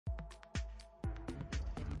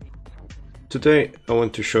Today I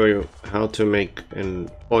want to show you how to make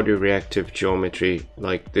an audio reactive geometry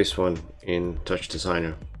like this one in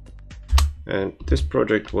TouchDesigner. And this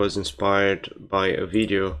project was inspired by a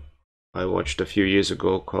video I watched a few years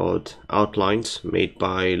ago called Outlines, made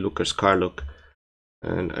by Lucas Carluck.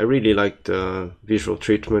 And I really liked the visual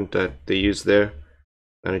treatment that they used there,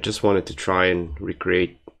 and I just wanted to try and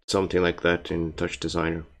recreate something like that in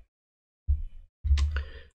TouchDesigner.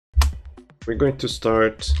 We're going to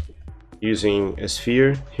start using a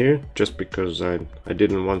sphere here, just because I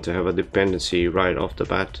didn't want to have a dependency right off the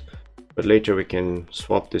bat, but later we can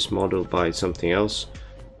swap this model by something else.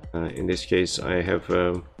 In this case I have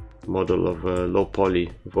a model of a low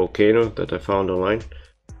poly volcano that I found online,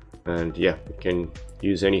 and yeah, we can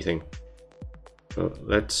use anything. So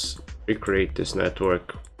let's recreate this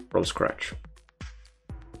network from scratch.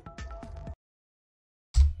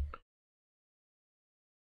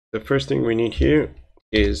 The first thing we need here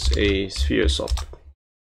is a sphere SOP,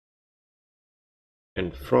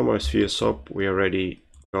 and from our sphere SOP we already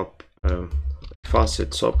drop a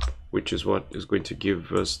Facet SOP, which is what is going to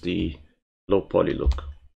give us the low poly look.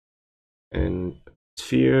 And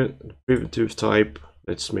sphere primitive type,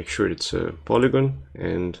 let's make sure it's a polygon,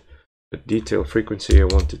 and the detail frequency I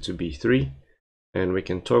want it to be 3, and we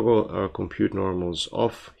can toggle our compute normals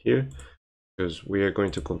off here because we are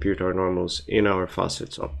going to compute our normals in our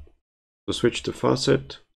Facet SOP. So switch to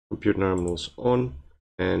Facet, compute normals on,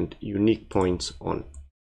 and unique points on.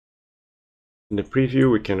 In the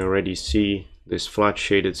preview we can already see this flat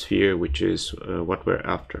shaded sphere, which is what we're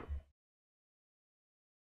after.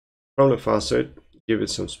 From the Facet, give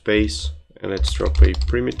it some space, and let's drop a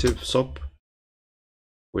primitive SOP.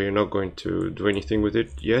 We're not going to do anything with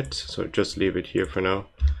it yet, so just leave it here for now,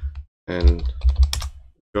 and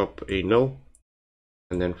drop a null.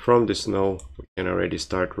 And then from this null we can already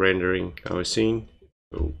start rendering our scene.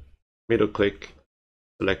 So middle click,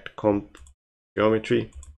 select comp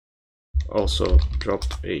geometry, also drop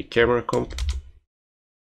a camera comp,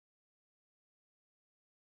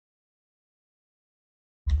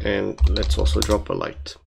 and let's also drop a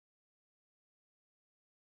light.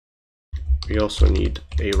 We also need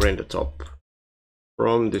a render top.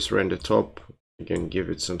 From this render top we can give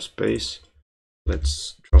it some space.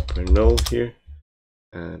 Let's drop a null here,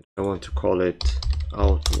 and I want to call it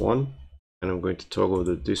out1, and I'm going to toggle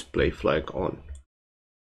the display flag on.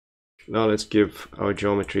 Now let's give our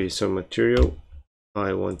geometry some material.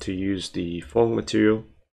 I want to use the foam material,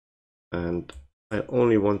 and I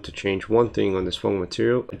only want to change one thing on this foam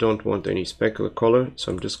material. I don't want any specular color,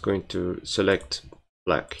 so I'm just going to select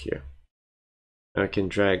black here. And I can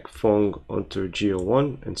drag foam onto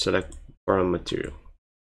Geo1 and select param material.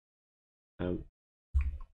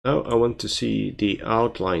 Now I want to see the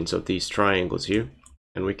outlines of these triangles here,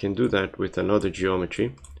 and we can do that with another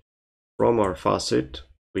geometry. From our Facet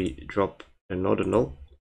we drop another null,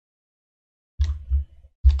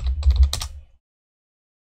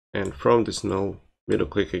 and from this null middle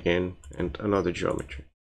click again and another geometry.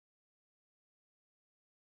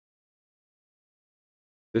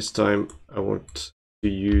 This time I want to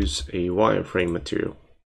use a wireframe material,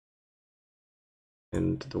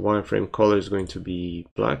 and the wireframe color is going to be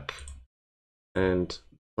black, and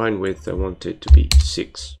line width I want it to be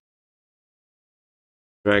 6.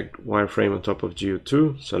 Drag wireframe on top of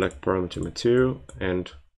Geo2, select parameter material, and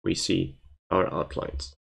we see our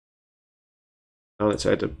outlines. Now let's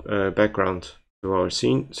add a background to our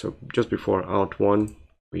scene. So just before out1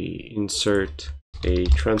 we insert a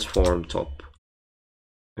transform top,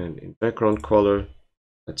 and in background color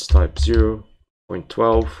let's type 0.12,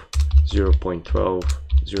 0.12,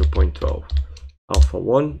 0.12, alpha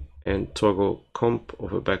 1, and toggle comp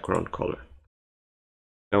over background color.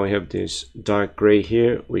 Now we have this dark gray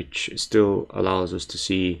here, which still allows us to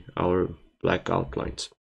see our black outlines.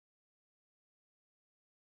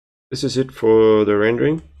 This is it for the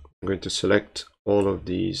rendering. I'm going to select all of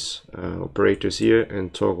these operators here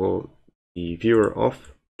and toggle the viewer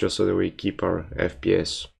off, just so that we keep our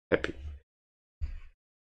FPS happy.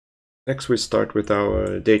 Next we start with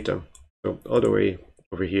our data. So all the way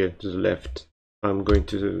over here to the left, I'm going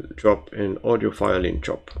to drop an audio file in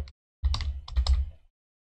chop.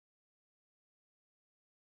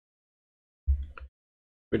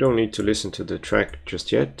 We don't need to listen to the track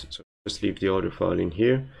just yet, so just leave the audio file in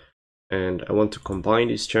here. And I want to combine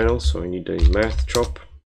these channels, so I need a math chop.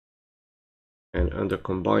 And under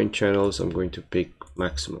combine channels I'm going to pick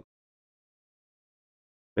maximum.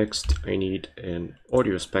 Next I need an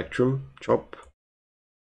audio spectrum chop,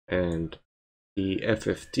 and the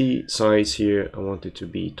FFT size here I want it to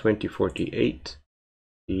be 2048,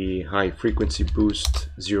 the high frequency boost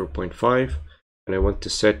 0.5, and I want to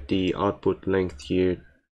set the output length here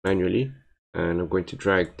manually, and I'm going to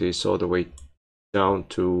drag this all the way down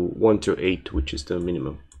to 1 to 8, which is the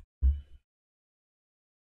minimum.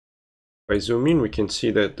 If I zoom in, we can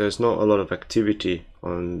see that there's not a lot of activity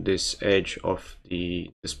on this edge of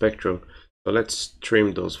the spectrum, so let's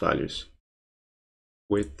trim those values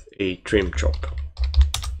with a trim chop.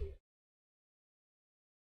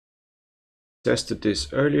 Tested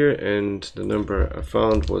this earlier and the number I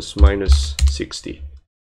found was -60.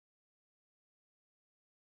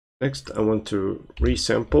 Next, I want to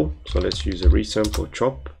resample, so let's use a resample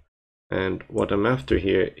chop, and what I'm after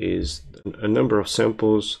here is a number of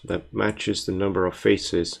samples that matches the number of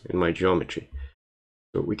faces in my geometry.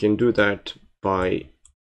 So we can do that by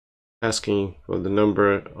asking for the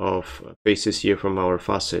number of faces here from our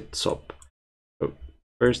Facet sub. So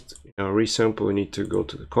first, in our resample, we need to go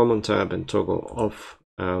to the Common tab and toggle off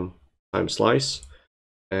time slice,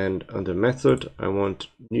 and under method I want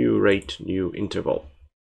new rate, new interval.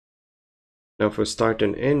 Now for start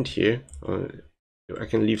and end here, I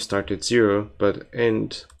can leave start at 0, but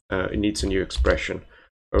end it needs a new expression.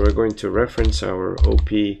 Where we're going to reference our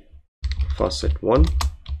OP Facet 1,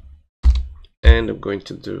 and I'm going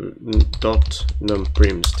to do dot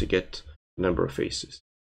numprims to get the number of faces.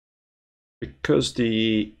 Because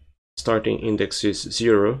the starting index is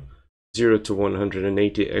 0, 0 to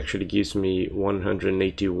 180 actually gives me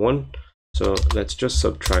 181. So let's just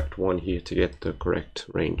subtract 1 here to get the correct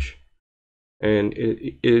range. And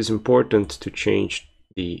it is important to change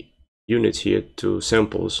the units here to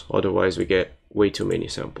samples, otherwise we get way too many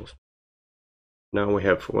samples. Now we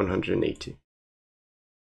have 180.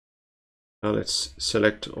 Now let's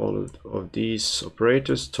select all of these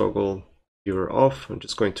operators, toggle viewer off. I'm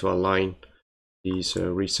just going to align these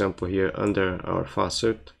resample here under our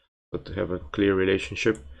facet so to have a clear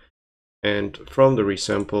relationship. And from the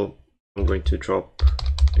resample, I'm going to drop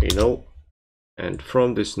a null, and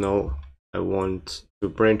from this null I want to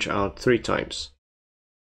branch out 3 times.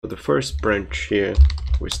 For the first branch here,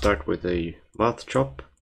 we start with a math chop,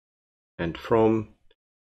 and from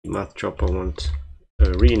the math chop I want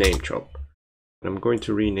a rename chop. And I'm going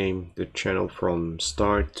to rename the channel from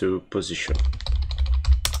start to position.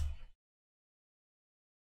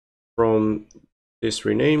 From this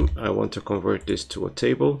rename, I want to convert this to a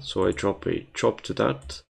table, so I drop a chop to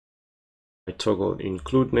that. I toggle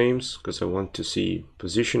include names because I want to see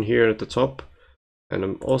position here at the top, and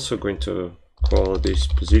I'm also going to call this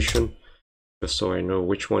position just so I know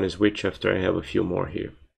which one is which after I have a few more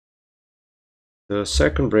here. The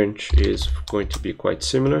second branch is going to be quite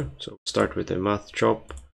similar, so start with a math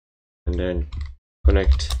chop and then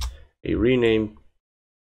connect a rename,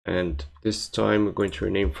 and this time we're going to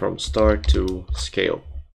rename from start to scale.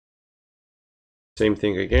 Same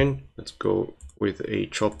thing again, let's go with a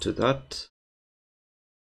chop to that.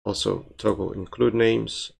 Also toggle include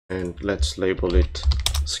names, and let's label it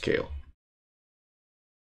scale.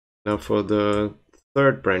 Now for the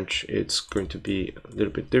third branch, it's going to be a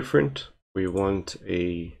little bit different. We want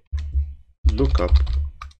a lookup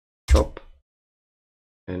chop,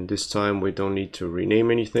 and this time we don't need to rename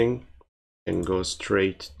anything and go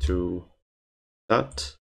straight to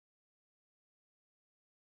that.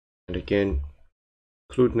 And again,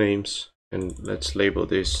 include names, and let's label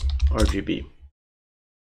this RGB.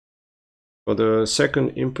 For the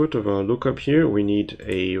second input of our lookup here, we need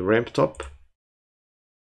a ramp top.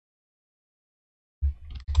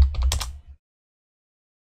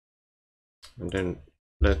 And then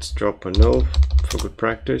let's drop a null for good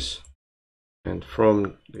practice. And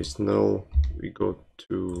from this null, we go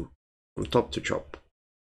from top to chop.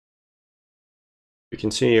 You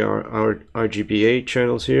can see our RGBA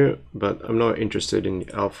channels here, but I'm not interested in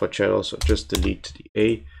the alpha channel, so just delete the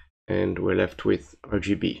A, and we're left with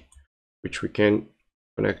RGB, which we can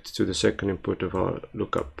connect to the second input of our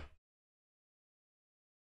lookup.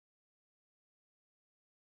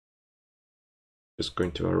 Just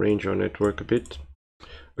going to arrange our network a bit.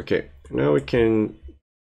 Okay, now we can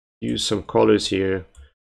use some colors here.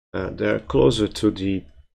 They're closer to the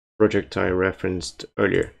project I referenced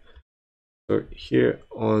earlier. So here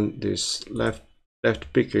on this left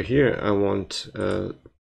picker here, I want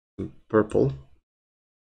purple.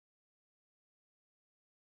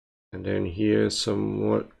 And then here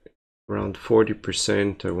somewhat around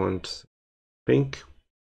 40% I want pink,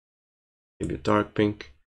 maybe a dark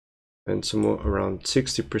pink, and somewhere around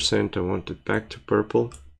 60% I want it back to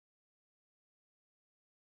purple.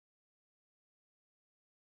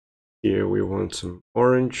 Here we want some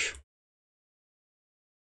orange,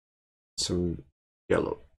 some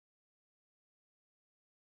yellow.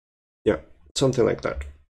 Yeah, something like that.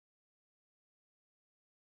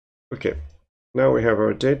 Okay, Now we have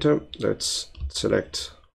our data. Let's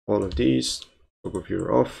select all of these, toggle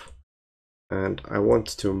viewer off, and I want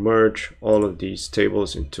to merge all of these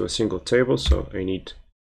tables into a single table, so I need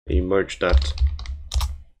a merge that,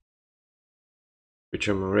 which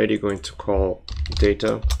I'm already going to call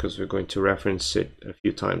data because we're going to reference it a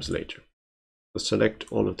few times later. So select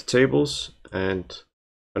all of the tables and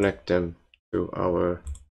connect them to our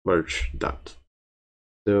merge that.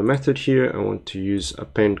 The method here, I want to use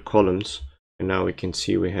append columns, and now we can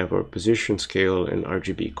see we have our position, scale, and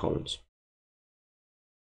RGB columns.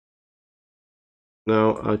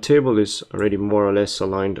 Now our table is already more or less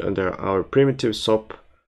aligned under our primitive SOP.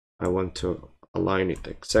 I want to align it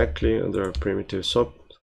exactly under our primitive SOP.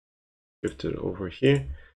 Shift it over here,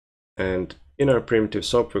 and in our primitive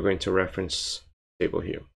SOP we're going to reference table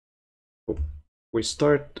here. We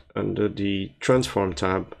start under the transform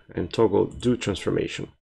tab and toggle do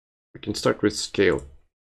transformation. We can start with scale.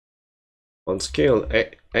 On scale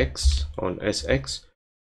X, on SX,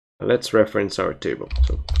 let's reference our table.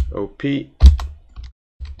 So OP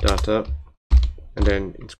data, and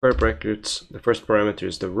then in square brackets, the first parameter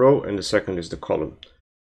is the row and the second is the column.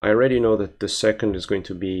 I already know that the second is going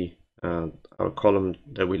to be our column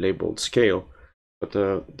that we labeled scale, but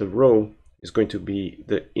the row is going to be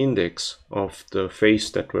the index of the face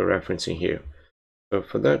that we're referencing here. So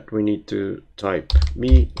for that we need to type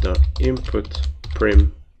me.input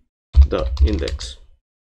prim.index.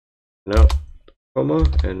 Now comma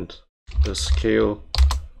and the scale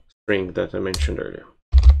string that I mentioned earlier.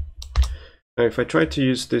 Now if I try to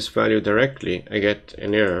use this value directly, I get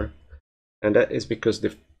an error, and that is because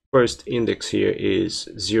the first index here is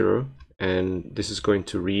 0, and this is going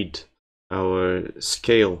to read our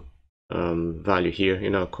scale value here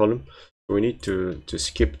in our column. So we need to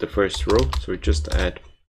skip the first row, so we just add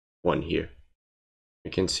 1 here.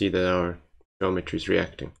 You can see that our geometry is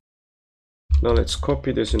reacting. Now let's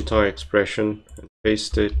copy this entire expression and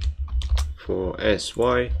paste it for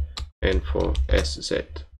SY and for SZ.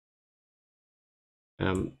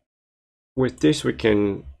 With this we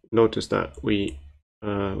can notice that we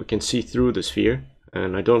can see through the sphere,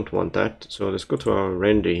 and I don't want that. So let's go to our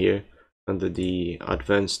render here under the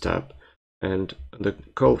advanced tab, and the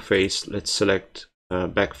curl face, let's select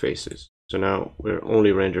back faces. So now we're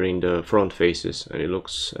only rendering the front faces, and it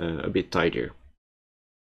looks a bit tidier.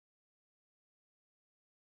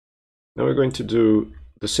 Now we're going to do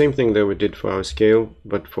the same thing that we did for our scale,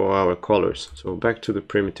 but for our colors. So back to the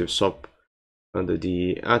primitive SOP, under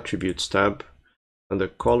the attributes tab, under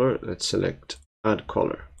color, let's select add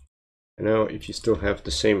color. And now if you still have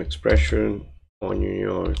the same expression on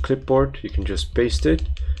your clipboard, you can just paste it,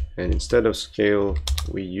 and instead of scale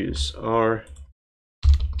we use R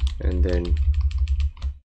and then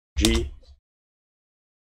G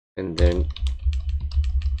and then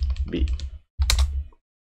B.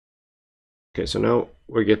 Okay, so now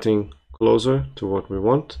we're getting closer to what we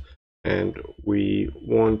want, and we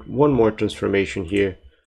want one more transformation here,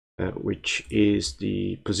 which is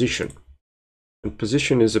the position. And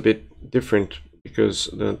position is a bit different because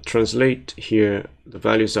the translate here, the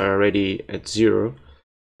values are already at 0,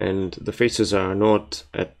 and the faces are not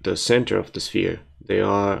at the center of the sphere. They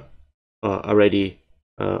are already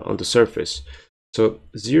on the surface. So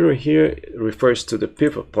 0 here refers to the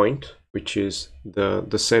pivot point, which is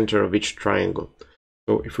the center of each triangle.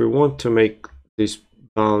 So if we want to make this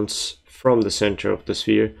bounce from the center of the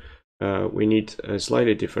sphere, we need a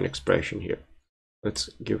slightly different expression here. Let's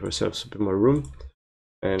give ourselves a bit more room,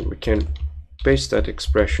 and we can paste that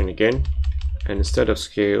expression again, and instead of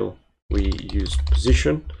scale we use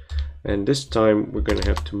position, and this time we're going to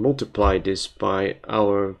have to multiply this by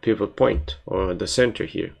our pivot point, or the center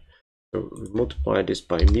here. So we multiply this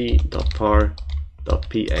by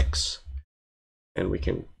me.par.px, and we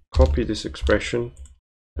can copy this expression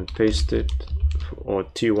and paste it, or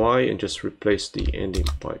ty, and just replace the ending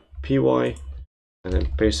by py, and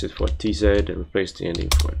then paste it for tz and replace the ending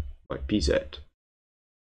by pz.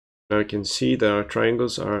 Now you can see that our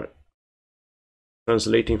triangles are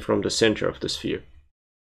translating from the center of the sphere.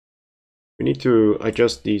 We need to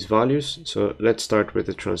adjust these values, so let's start with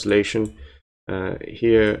the translation.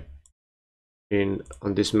 Here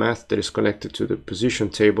on this math that is connected to the position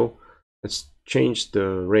table, let's change the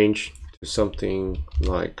range to something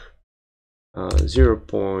like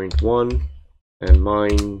 0.1 and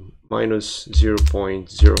minus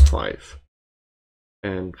 0.05.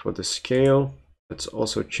 And for the scale, let's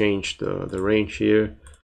also change the range here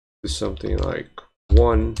to something like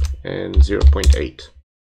 1 and 0.8.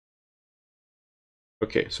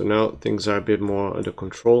 Okay, so now things are a bit more under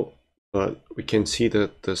control, but we can see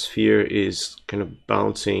that the sphere is kind of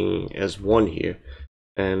bouncing as 1 here,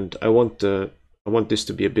 and I want the I want this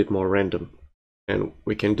to be a bit more random. And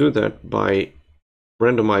we can do that by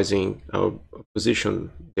randomizing our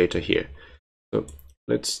position data here. So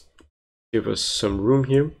let's give us some room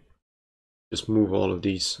here. Just move all of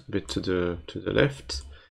these a bit to the left.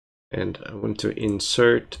 And I want to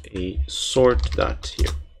insert a sort dot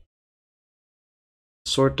here.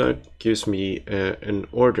 Sort dot gives me an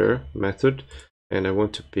order method, and I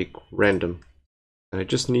want to pick random. And I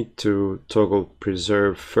just need to toggle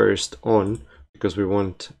preserve first on, because we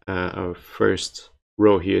want our first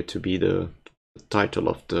row here to be the title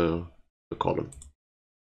of the column.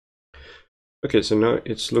 Okay, so now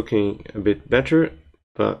it's looking a bit better,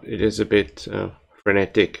 but it is a bit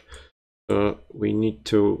frenetic. So we need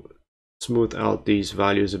to smooth out these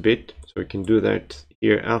values a bit. So we can do that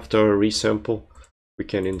here. After our resample, we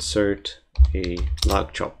can insert a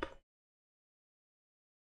log chop.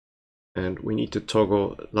 And we need to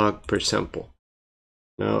toggle log per sample.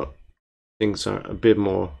 Now things are a bit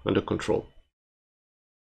more under control.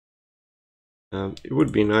 It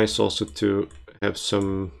would be nice also to have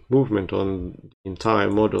some movement on the entire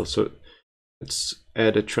model. So let's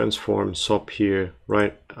add a transform SOP here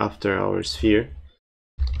right after our sphere.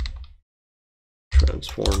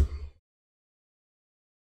 Transform.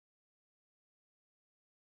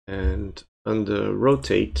 And under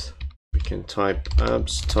rotate, we can type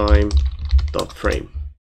abs time dot frame.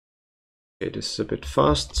 Okay, this is a bit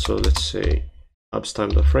fast, so let's say abs time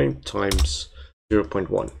dot frame times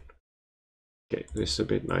 0.1. Okay, this is a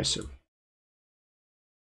bit nicer.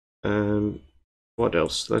 What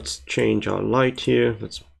else? Let's change our light here.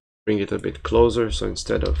 Let's bring it a bit closer. So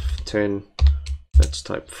instead of 10, let's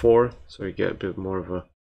type 4. So we get a bit more of a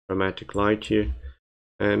dramatic light here.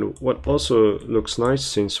 And what also looks nice,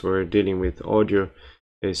 since we're dealing with audio,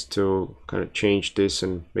 is to kind of change this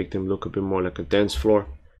and make them look a bit more like a dance floor.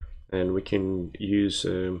 And we can use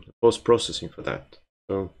post-processing for that.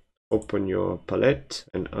 So open your palette,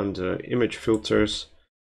 and under image filters,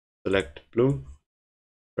 select bloom,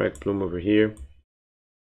 drag bloom over here.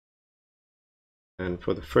 And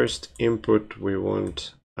for the first input, we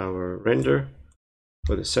want our render.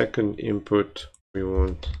 For the second input, we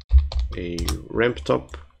want a ramp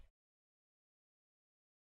top.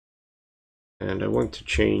 And I want to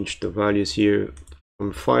change the values here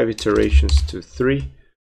from 5 iterations to 3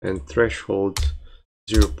 and threshold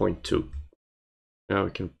 0.2. Now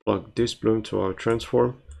we can plug this bloom to our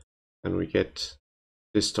transform, and we get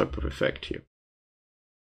this type of effect here.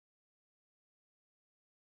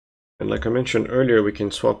 And like I mentioned earlier, we can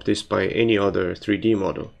swap this by any other 3D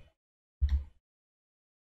model.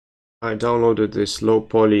 I downloaded this low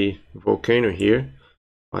poly volcano here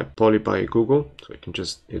by Poly by Google, so you can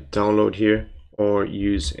just hit download here, or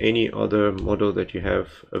use any other model that you have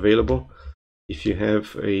available. If you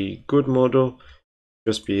have a good model,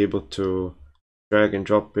 just be able to drag and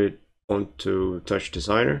drop it onto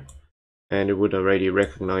TouchDesigner, and it would already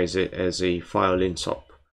recognize it as a file in SOP.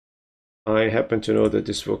 I happen to know that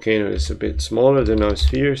this volcano is a bit smaller than our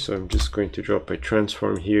sphere, so I'm just going to drop a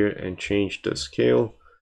transform here and change the scale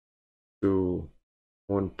to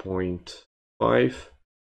 1.5,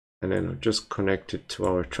 and then I'll just connect it to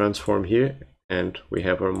our transform here, and we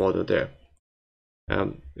have our model there.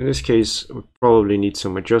 In this case, we probably need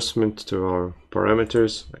some adjustment to our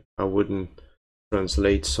parameters. I wouldn't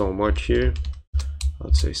translate so much here.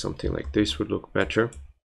 I'd say something like this would look better.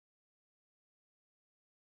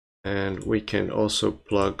 And we can also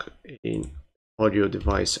plug an audio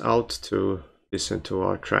device out to listen to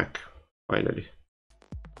our track finally.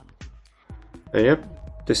 And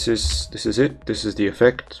yep, this is it. This is the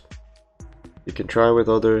effect. You can try with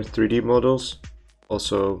other 3D models.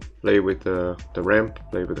 Also play with the ramp,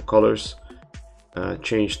 play with the colors,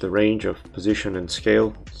 change the range of position and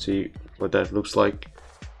scale, see what that looks like.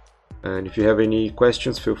 And if you have any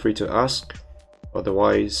questions, feel free to ask.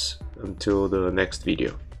 Otherwise, until the next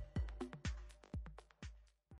video.